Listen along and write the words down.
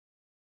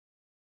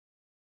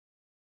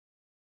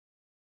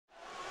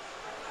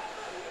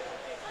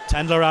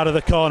Tendler out of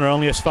the corner,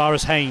 only as far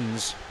as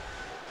Haynes.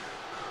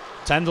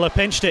 Tendler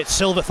pinched it,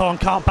 Silverthorne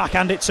can't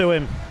backhand it to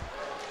him.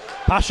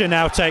 Pasha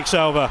now takes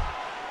over.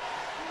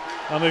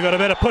 And we've got a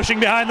bit of pushing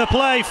behind the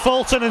play,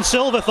 Fulton and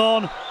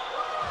Silverthorne.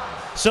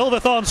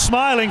 Silverthorne's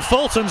smiling,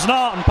 Fulton's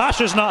not, and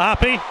Pasha's not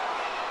happy.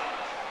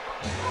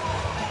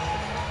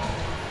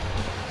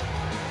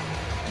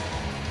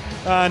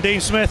 And Dean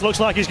Smith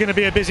looks like he's going to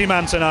be a busy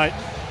man tonight.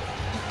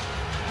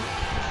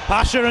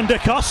 Pasha and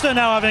DaCosta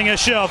now having a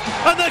shove,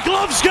 and the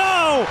gloves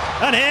go!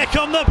 And here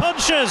come the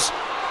punches.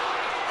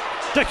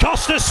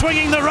 DaCosta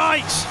swinging the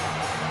right.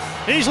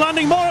 He's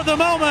landing more at the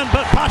moment,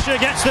 but Pasha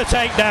gets the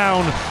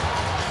takedown.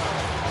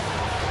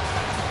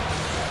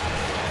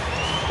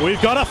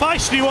 We've got a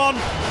feisty one.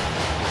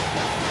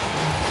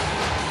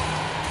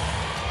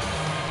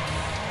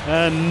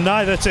 And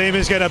neither team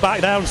is going to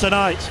back down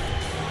tonight.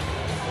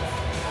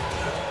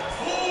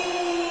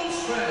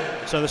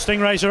 So the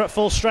Stingrays are at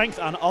full strength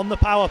and on the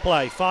power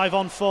play, 5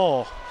 on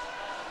 4.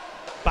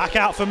 Back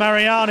out for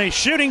Mariani,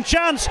 shooting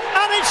chance,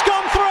 and it's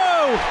gone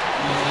through!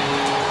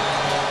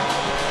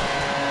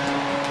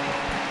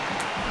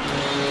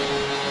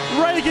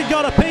 Reagan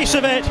got a piece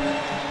of it.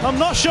 I'm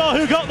not sure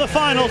who got the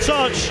final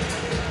touch,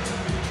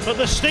 but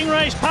the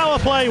Stingrays power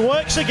play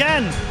works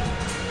again.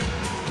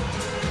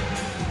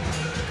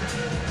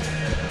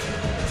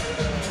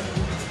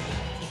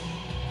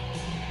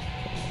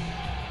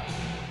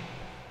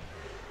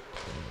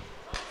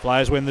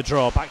 Flyers win the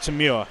draw, back to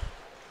Muir.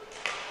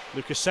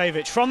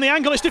 Lukasiewicz from the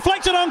angle, it's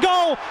deflected on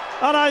goal,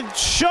 and I'm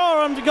sure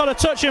I've got a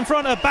touch in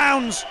front of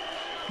bounds.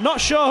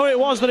 Not sure who it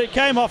was that it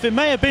came off, it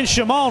may have been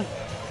Chamon.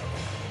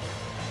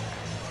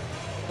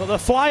 But the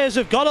Flyers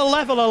have got a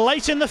leveller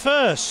late in the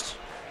first.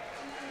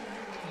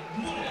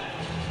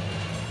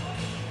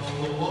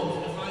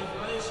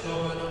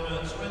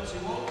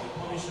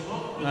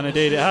 And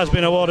indeed it has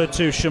been awarded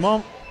to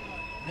Chamon.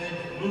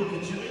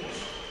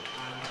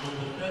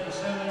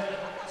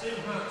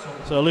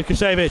 So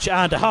Lukasiewicz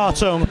and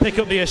Hartung pick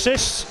up the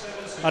assists.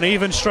 An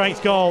even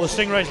strength goal. The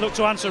Stingrays look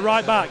to answer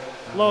right back.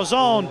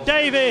 Lauzon,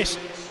 Davis,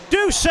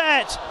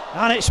 Doucette,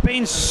 and it's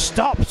been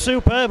stopped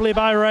superbly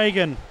by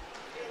Reagan.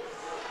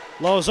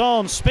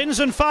 Lauzon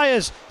spins and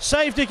fires,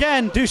 saved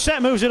again.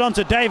 Doucette moves it on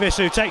to Davis,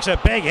 who takes a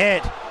big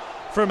hit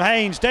from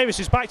Haynes. Davis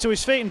is back to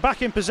his feet and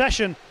back in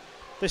possession.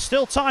 There's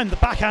still time. The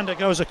backhander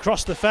goes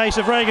across the face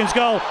of Reagan's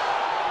goal.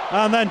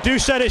 And then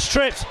Doucette is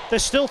tripped.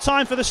 There's still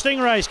time for the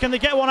Stingrays. Can they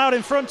get one out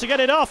in front to get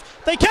it off?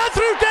 They can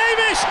through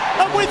Davis!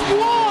 And with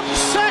 1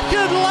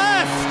 second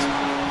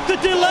left, the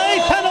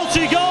delayed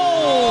penalty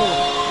goal!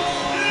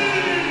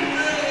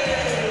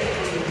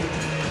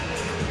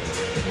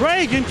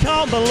 Reagan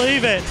can't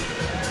believe it.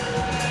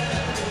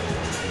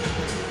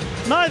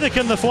 Neither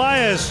can the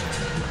Flyers.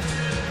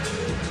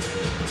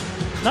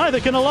 Neither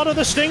can a lot of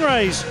the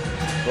Stingrays.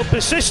 But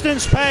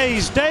persistence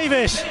pays.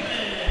 Davis,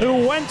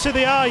 who went to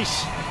the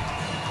ice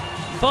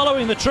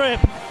following the trip,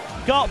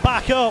 got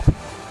back up.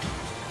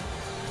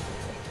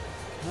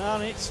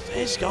 And it's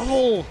his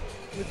goal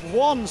with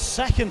 1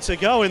 second to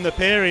go in the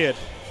period.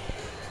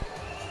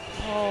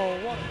 Oh,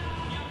 what?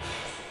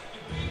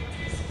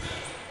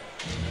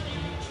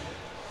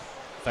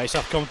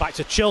 Face-off comes back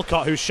to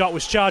Chilcott, whose shot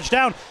was charged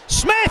down.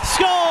 Smith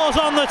scores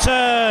on the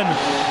turn.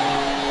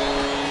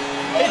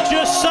 It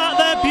just sat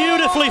there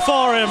beautifully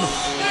for him.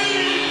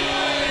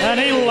 And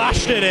he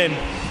lashed it in.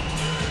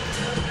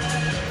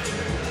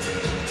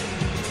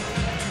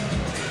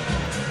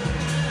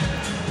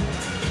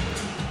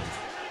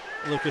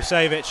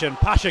 Lukasiewicz and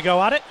Pasha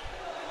go at it.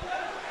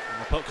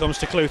 And the puck comes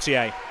to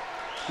Cloutier.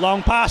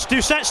 Long pass,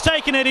 Doucette's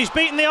taken it, he's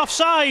beaten the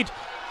offside.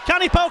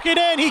 Can he poke it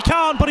in? He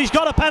can't, but he's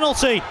got a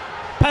penalty.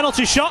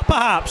 Penalty shot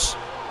perhaps.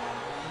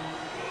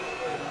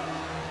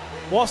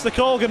 What's the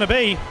call going to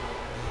be?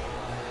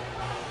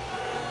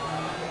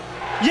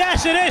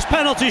 Yes, it is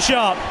penalty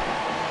shot.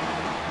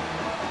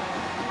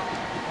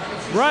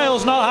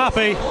 Rail's not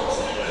happy.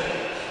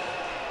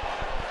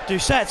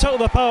 Doucette took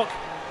the poke,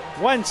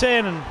 went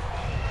in,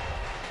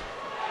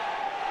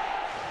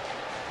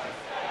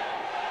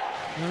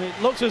 and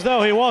it looks as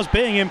though he was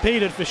being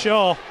impeded for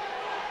sure.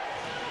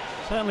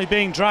 Certainly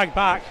being dragged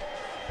back.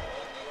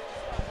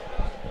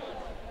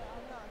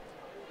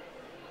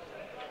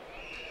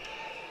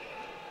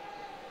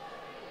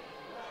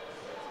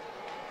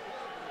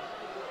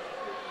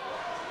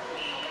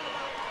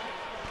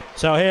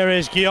 So here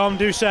is Guillaume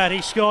Doucette.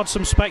 He scored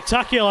some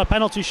spectacular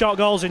penalty shot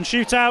goals in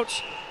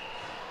shootouts.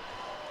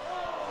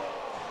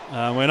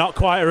 We're not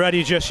quite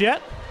ready just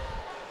yet.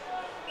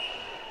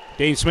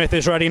 Dean Smith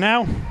is ready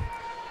now.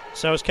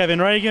 So is Kevin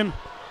Reagan.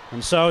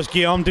 And so is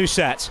Guillaume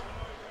Doucette.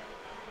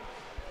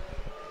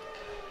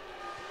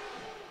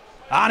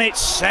 And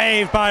it's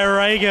saved by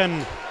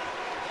Reagan.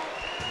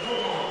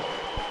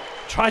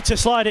 Tried to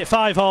slide it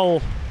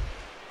 5-hole.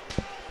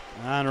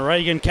 And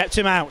Reagan kept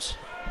him out.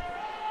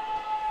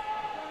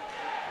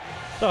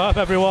 So I hope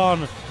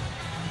everyone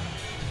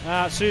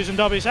at Susan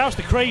Dobby's house,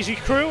 the crazy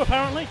crew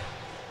apparently,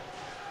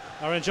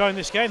 are enjoying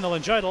this game. They'll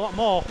enjoy it a lot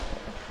more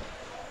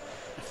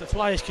if the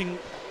Flyers can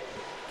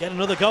get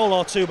another goal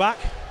or two back.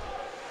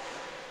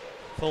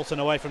 Fulton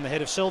away from the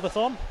hit of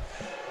Silverthorne.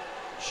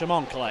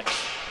 Chamon collects.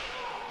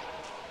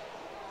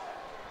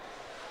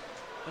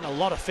 Been a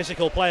lot of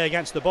physical play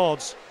against the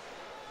boards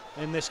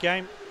in this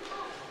game.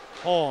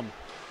 Horn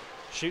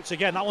shoots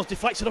again. That one's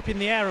deflected up in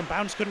the air and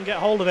Bounce couldn't get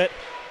hold of it.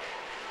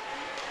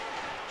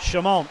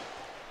 Chamon.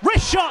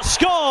 Wrist shot,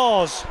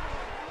 scores!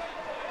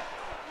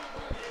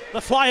 The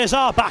Flyers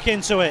are back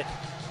into it.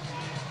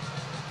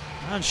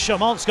 And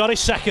Chamont's got his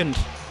second.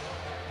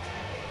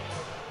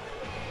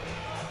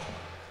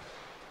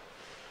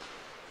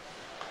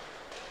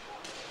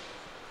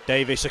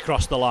 Davis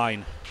across the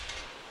line.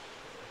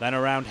 Then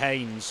around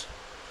Haynes.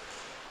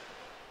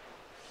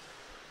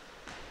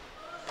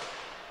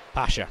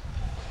 Pasha.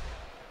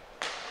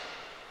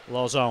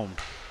 Lozone.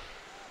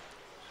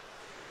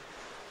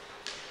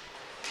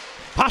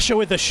 Pasha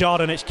with the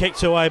shot, and it's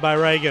kicked away by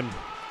Reagan.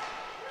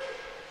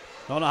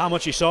 Don't know how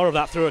much he saw of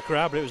that through a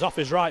crowd, but it was off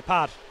his right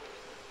pad.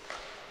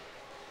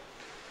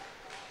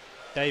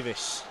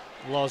 Davis.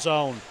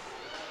 Lozone.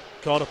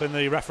 Caught up in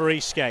the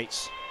referee's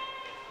skates.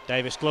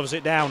 Davis gloves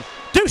it down.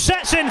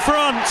 Doucette's in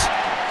front!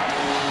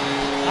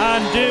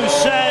 And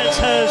Doucette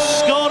has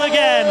scored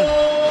again.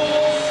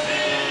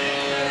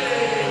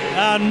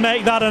 And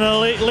make that an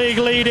elite league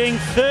leading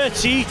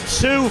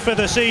 32 for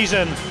the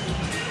season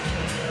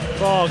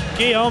for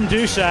Guillaume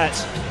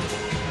Doucette.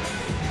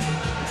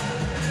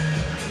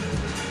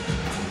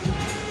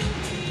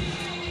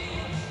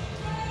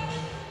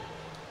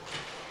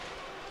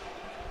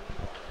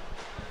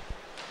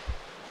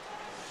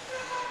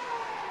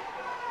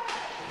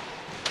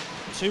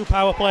 Two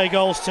power play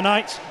goals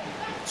tonight,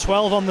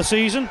 12 on the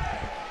season.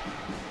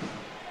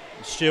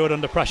 Stewart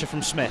under pressure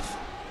from Smith.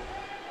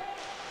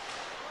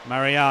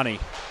 Mariani.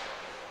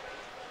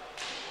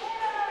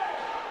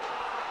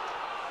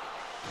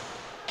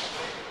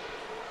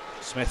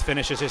 Smith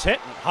finishes his hit.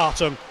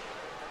 Hartung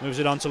moves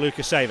it on to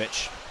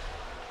Lukasevich.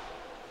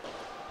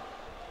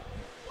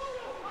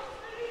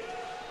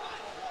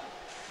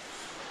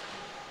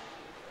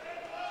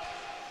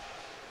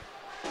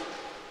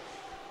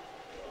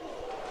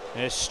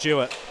 Here's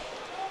Stewart,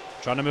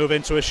 trying to move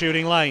into a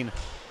shooting lane.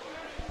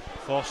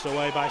 Forced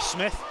away by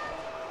Smith,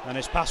 and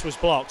his pass was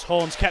blocked.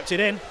 Horns kept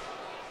it in.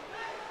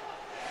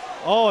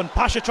 Oh, and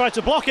Pasha tried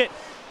to block it,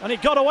 and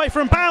it got away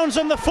from bounds,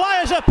 and the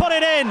Flyers have put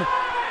it in.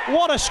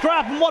 What a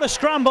scrap and what a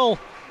scramble.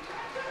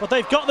 But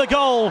they've got the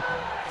goal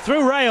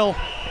through rail.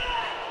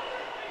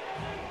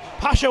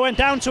 Pasha went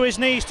down to his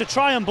knees to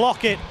try and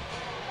block it,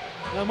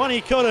 and when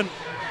he couldn't,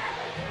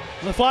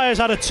 the Flyers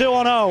had a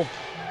 2-on-0.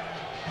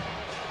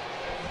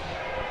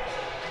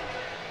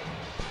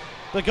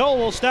 The goal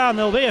will stand,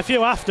 there'll be a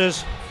few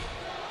afters.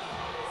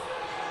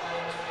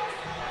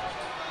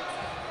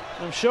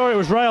 I'm sure it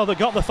was Rail that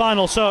got the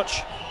final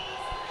touch.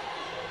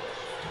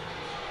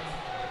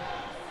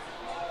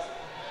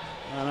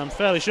 And I'm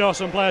fairly sure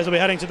some players will be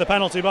heading to the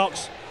penalty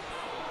box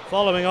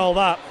following all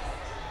that.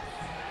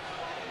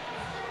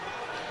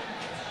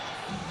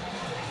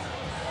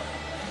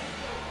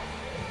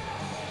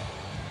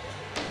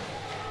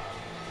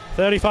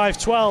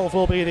 .35-12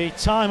 will be the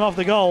time of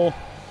the goal.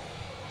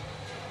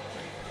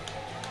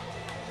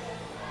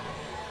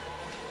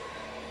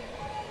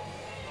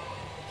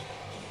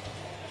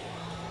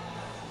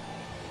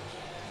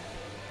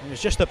 It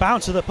was just the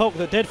bounce of the puck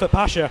that did for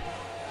Pasha.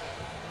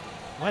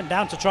 Went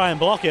down to try and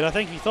block it. I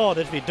think he thought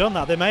that if he'd done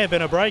that, there may have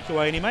been a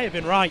breakaway, and he may have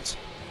been right.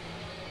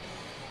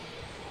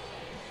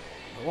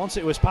 But once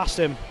it was past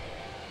him,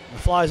 the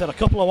Flyers had a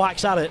couple of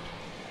whacks at it.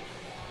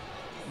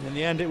 And in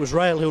the end, it was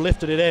Rail who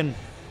lifted it in.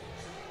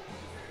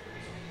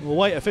 We'll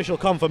wait official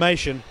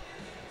confirmation,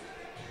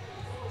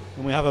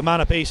 and we have a man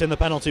apiece in the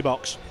penalty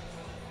box.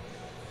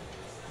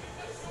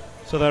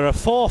 So there are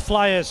 4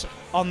 Flyers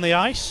on the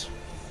ice.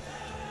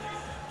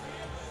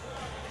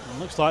 And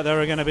looks like there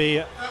are going to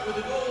be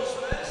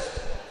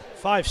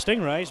 5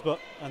 Stingrays,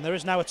 and there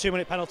is now a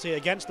 2-minute penalty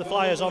against the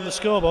Flyers on the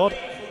scoreboard.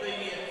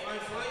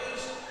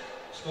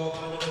 Scored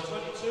by number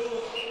 22,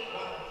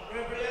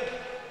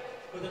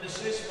 with an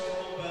assist from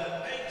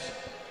number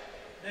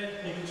 8, Ned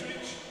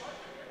Nikitrich.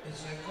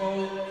 It's a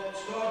goal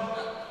scored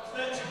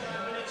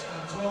 35 minutes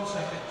and 12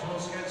 seconds.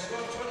 Once again,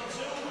 scored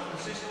 22 and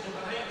assisted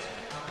number 8 and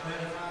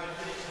 35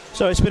 minutes.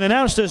 So it's been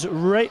announced as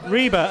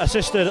Reba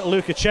assisted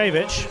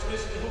Lukasevich.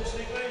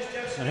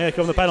 And here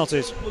come the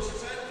penalties.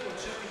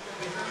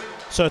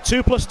 So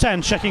 2 plus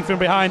 10 checking from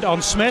behind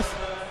on Smith.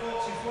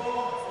 44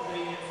 for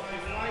the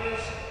Fife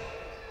Flyers.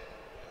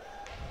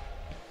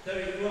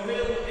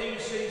 Rail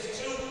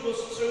receives 2 plus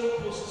 2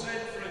 plus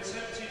 10 for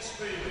attempted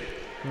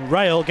spearing.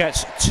 Rail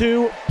gets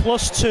 2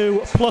 plus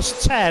 2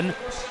 plus 10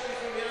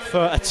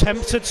 for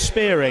attempted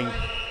spearing. And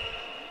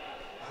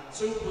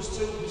 2 plus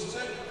 2 plus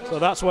 10. So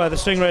that's where the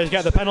Stingrays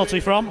get the penalty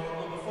from,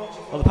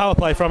 or the power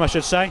play from, I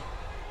should say.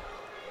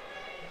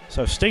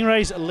 So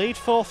Stingrays lead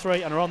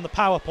 4-3 and are on the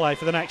power play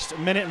for the next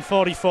minute and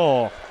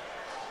 44.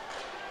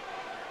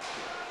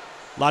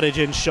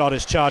 Ladigin's shot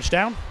is charged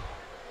down.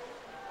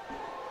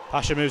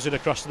 Pasha moves it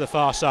across to the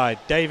far side.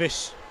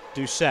 Davis,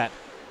 Doucette.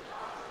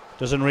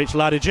 Doesn't reach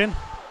Ladigin.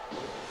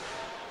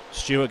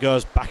 Stewart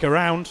goes back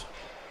around.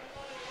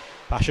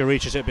 Pasha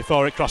reaches it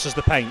before it crosses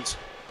the paint.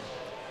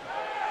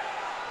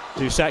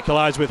 Doucette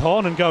collides with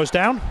Horn and goes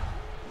down.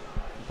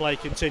 Play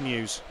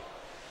continues.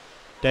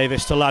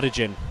 Davis to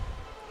Ladygin.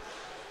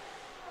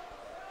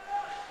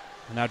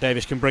 And now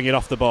Davis can bring it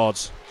off the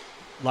boards.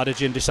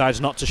 Ladygin decides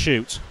not to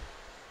shoot.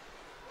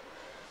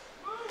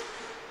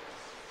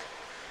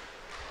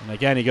 And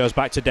again he goes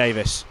back to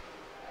Davis.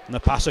 And the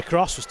pass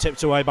across was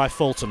tipped away by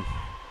Fulton.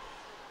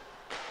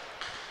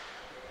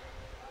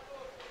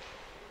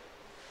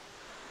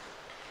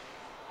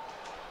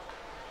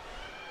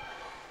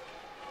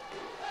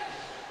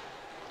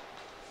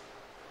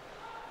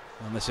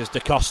 And this is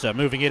DaCosta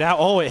moving it out.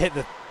 Oh, it hit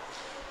the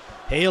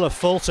heel of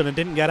Fulton and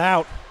didn't get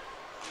out.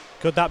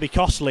 Could that be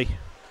costly?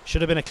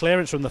 Should have been a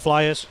clearance from the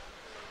Flyers.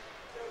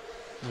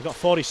 We've got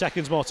 40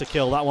 seconds more to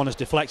kill. That one is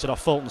deflected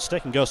off Fulton's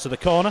stick and goes to the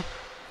corner.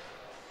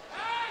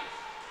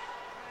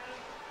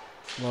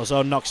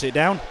 Lozone knocks it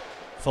down.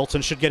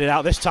 Fulton should get it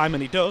out this time,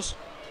 and he does.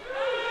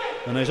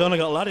 And he's only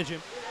got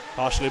Ladygin.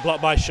 Partially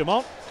blocked by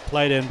Chamont.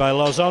 Played in by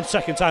Lozone.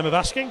 Second time of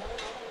asking.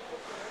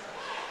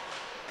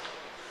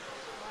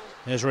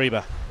 Here's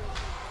Reba.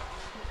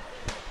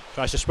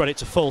 Tries to spread it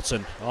to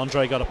Fulton.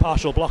 Andre got a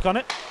partial block on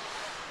it.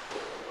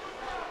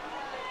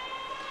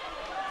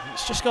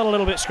 It's just got a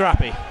little bit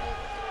scrappy.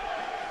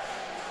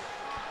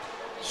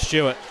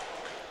 Stewart.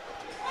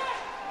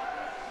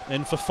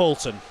 In for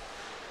Fulton.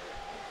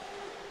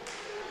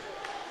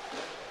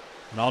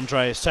 And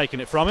Andre has taken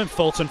it from him.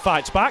 Fulton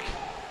fights back.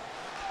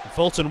 And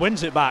Fulton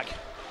wins it back.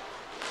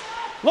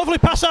 Lovely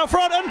pass out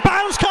front, and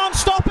Bounds can't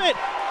stop it.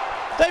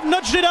 They've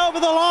nudged it over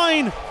the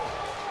line.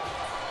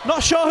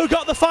 Not sure who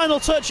got the final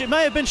touch. It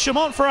may have been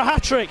Chamont for a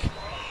hat-trick.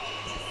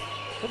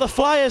 But the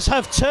Flyers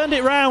have turned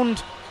it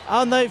round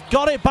and they've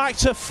got it back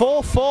to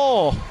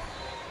 4-4.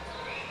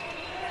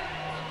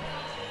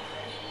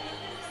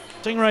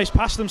 Stingrays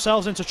passed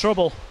themselves into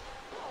trouble.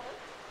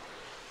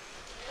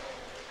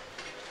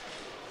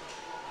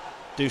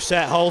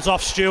 Doucette holds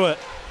off Stewart.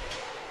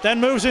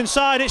 Then moves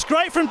inside. It's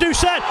great from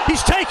Doucette.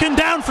 He's taken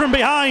down from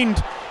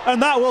behind.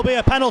 And that will be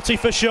a penalty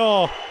for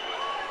sure.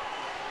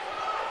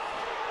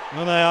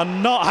 And they are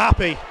not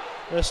happy.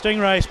 The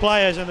Stingrays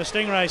players and the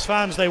Stingrays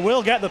fans, they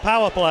will get the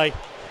power play.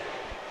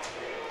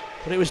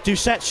 But it was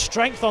Doucette's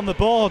strength on the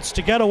boards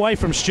to get away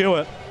from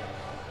Stewart.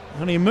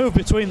 And he moved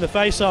between the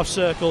face-off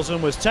circles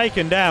and was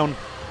taken down.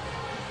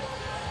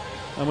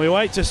 And we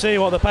wait to see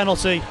what the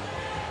penalty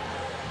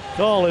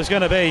call is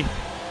going to be.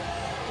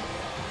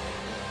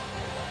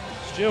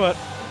 Stewart,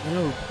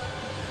 who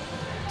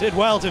did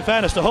well, in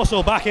fairness, to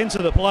hustle back into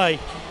the play,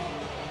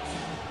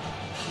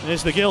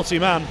 is the guilty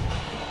man.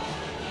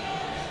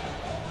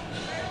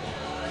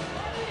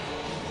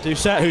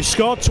 Doucette, who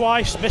scored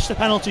twice, missed the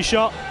penalty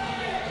shot.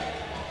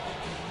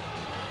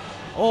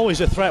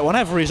 Always a threat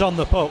whenever he's on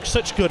the puck.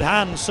 Such good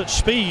hands, such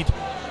speed.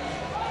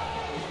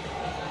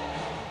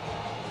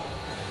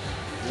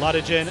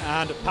 Ladygin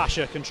and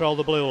Pasha control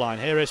the blue line.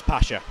 Here is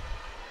Pasha.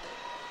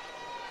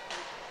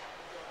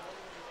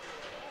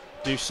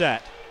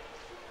 Doucette.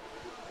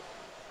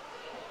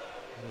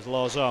 There's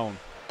Lozone.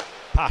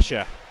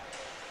 Pasha.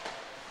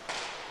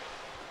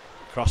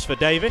 Cross for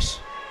Davis.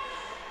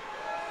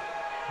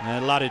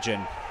 And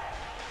Ladygin.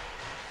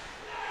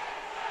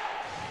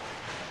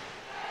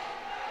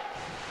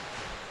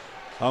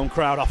 Home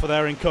crowd offer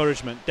their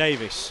encouragement.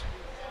 Davis.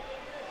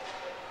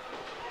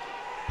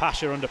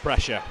 Pasha under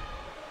pressure.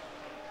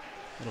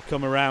 It'll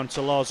come around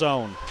to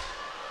Lozone.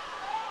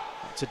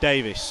 Back to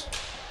Davis.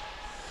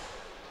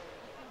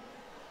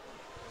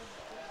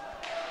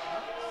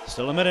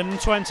 Still a minute and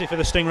 20 for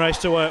the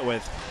Stingrays to work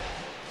with.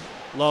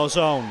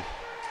 Lozone.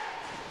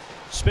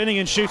 Spinning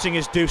and shooting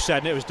is Doucette,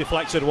 and it was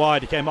deflected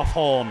wide. He came off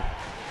Horn.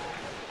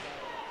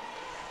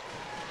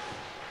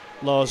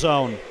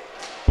 Lozone.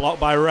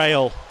 Blocked by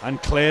Rail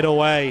and cleared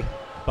away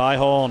by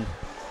Horn.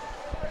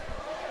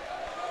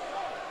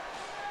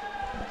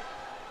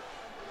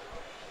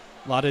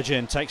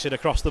 Ladygin takes it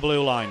across the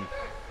blue line.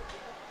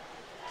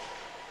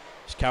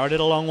 He's carried it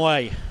a long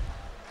way.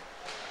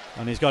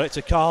 And he's got it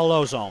to Carl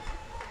Lozone.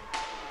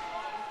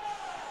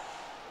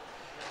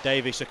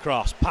 Davis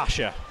across.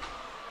 Pasha.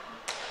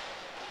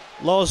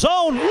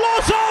 Lozone.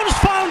 Lozone's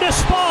found a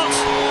spot!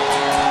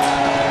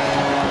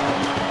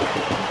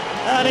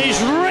 And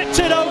he's ripped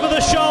it over the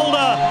shoulder.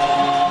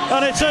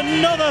 And it's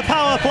another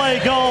power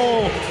play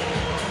goal.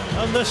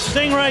 And the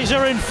Stingrays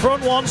are in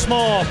front once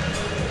more.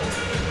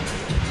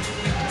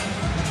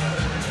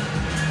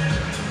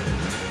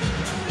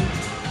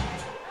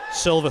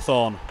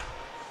 Silverthorne.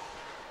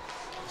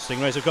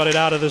 Stingrays have got it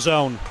out of the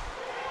zone.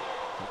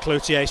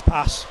 Cloutier's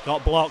pass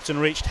got blocked and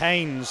reached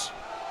Haynes.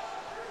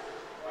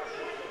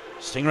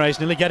 Stingrays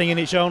nearly getting in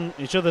each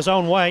other's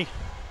own way.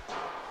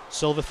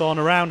 Silverthorne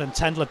around, and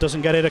Tendler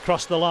doesn't get it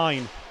across the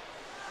line.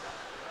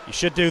 He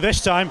should do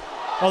this time,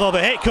 although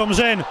the hit comes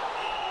in,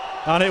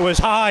 and it was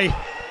high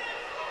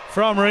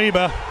from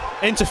Reba.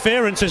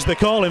 Interference is the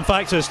call, in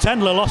fact, as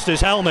Tendler lost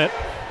his helmet.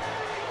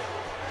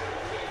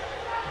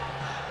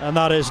 And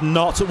that is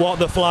not what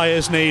the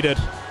Flyers needed.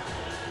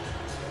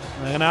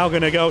 They're now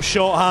going to go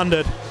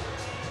short-handed.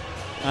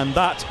 and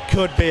that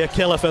could be a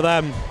killer for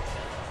them.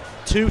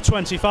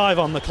 2:25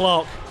 on the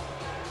clock.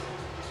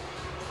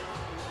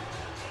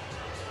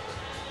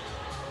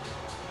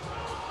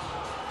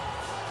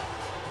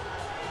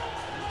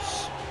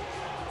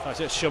 In fact,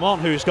 it's Chamont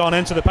who's gone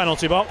into the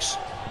penalty box.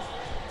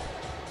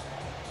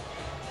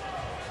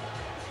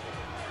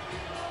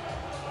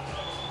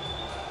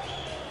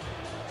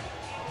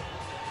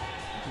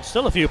 And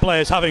still a few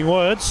players having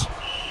words.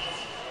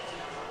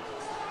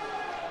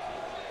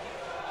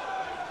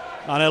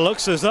 And it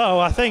looks as though,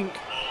 I think,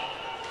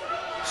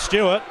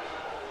 Stewart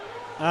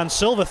and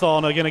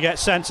Silverthorne are going to get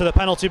sent to the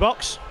penalty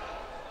box.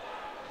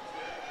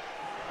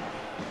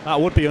 That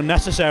would be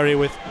unnecessary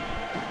with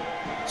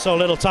so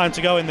little time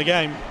to go in the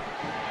game.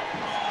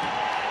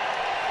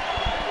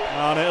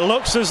 And it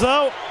looks as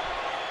though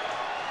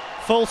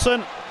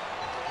Fulton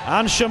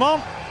and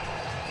Chamont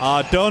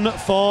are done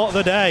for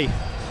the day.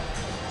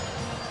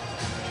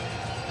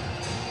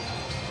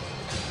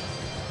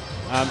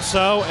 And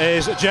so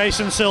is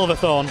Jason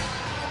Silverthorne.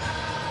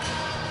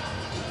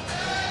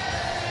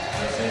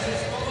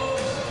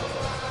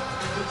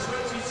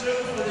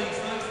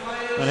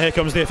 And here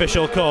comes the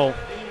official call.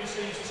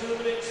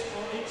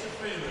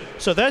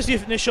 So there's the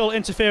initial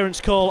interference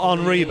call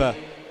on Reba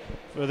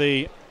for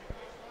the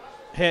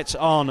hit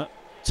on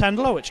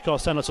Tendler, which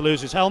caused Tendler to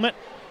lose his helmet.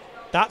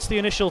 That's the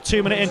initial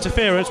 2-minute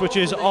interference, which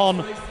is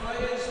on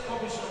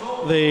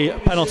the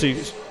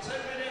penalties.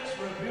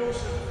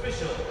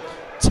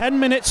 10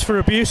 minutes for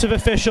abusive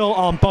official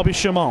on Bobby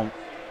Chamont.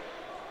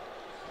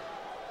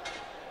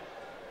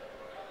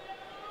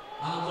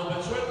 And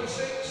number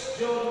 26,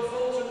 Jordan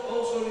Fulton,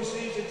 also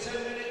receives a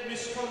 10-minute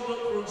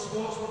misconduct for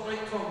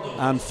unsportsmanlike conduct.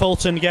 And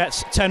Fulton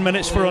gets 10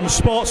 minutes for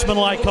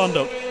unsportsmanlike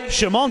conduct.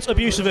 Chamont,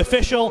 abusive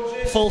official.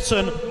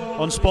 Fulton,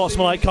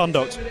 unsportsmanlike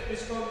conduct.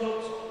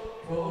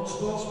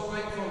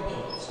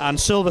 And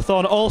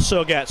Silverthorne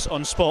also gets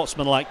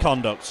unsportsmanlike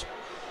conduct.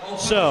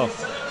 So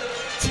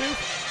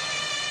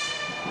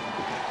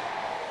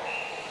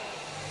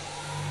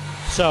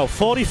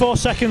 44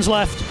 seconds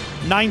left,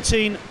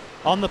 19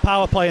 on the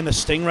power play, and the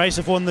Stingrays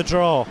have won the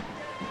draw.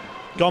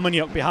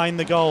 Gomanyuk behind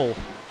the goal.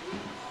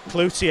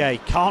 Cloutier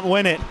can't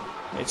win it.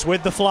 It's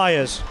with the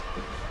Flyers.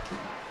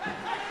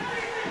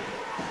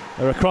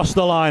 They're across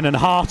the line, and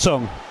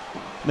Hartung.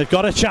 They've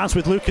got a chance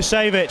with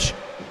Lukasiewicz.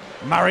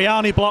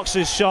 Mariani blocks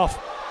his shot.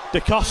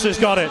 DeCosta's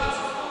got it.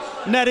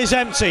 Net is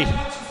empty.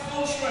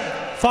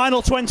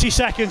 Final 20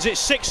 seconds.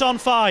 It's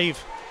 6-on-5.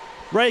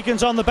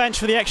 Reagan's on the bench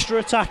for the extra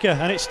attacker,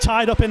 and it's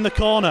tied up in the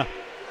corner.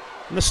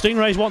 And the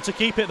Stingrays want to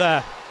keep it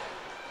there.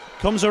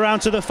 Comes around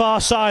to the far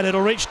side.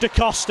 It'll reach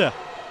DeCosta.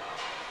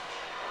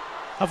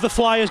 Have the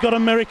Flyers got a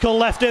miracle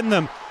left in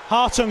them?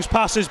 Hartung's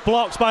pass is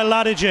blocked by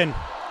Ladijin.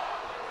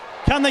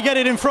 Can they get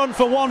it in front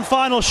for one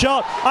final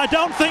shot? I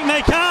don't think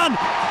they can.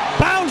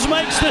 Bounds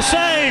makes the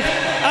save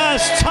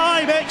as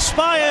time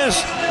expires,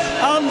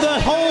 and the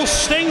Hull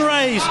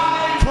Stingrays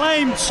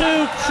claim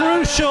 2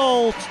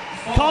 crucial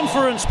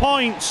conference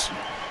points.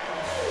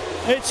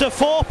 It's a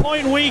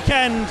 4-point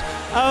weekend,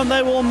 and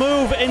they will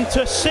move into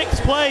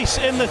 6th place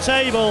in the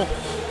table.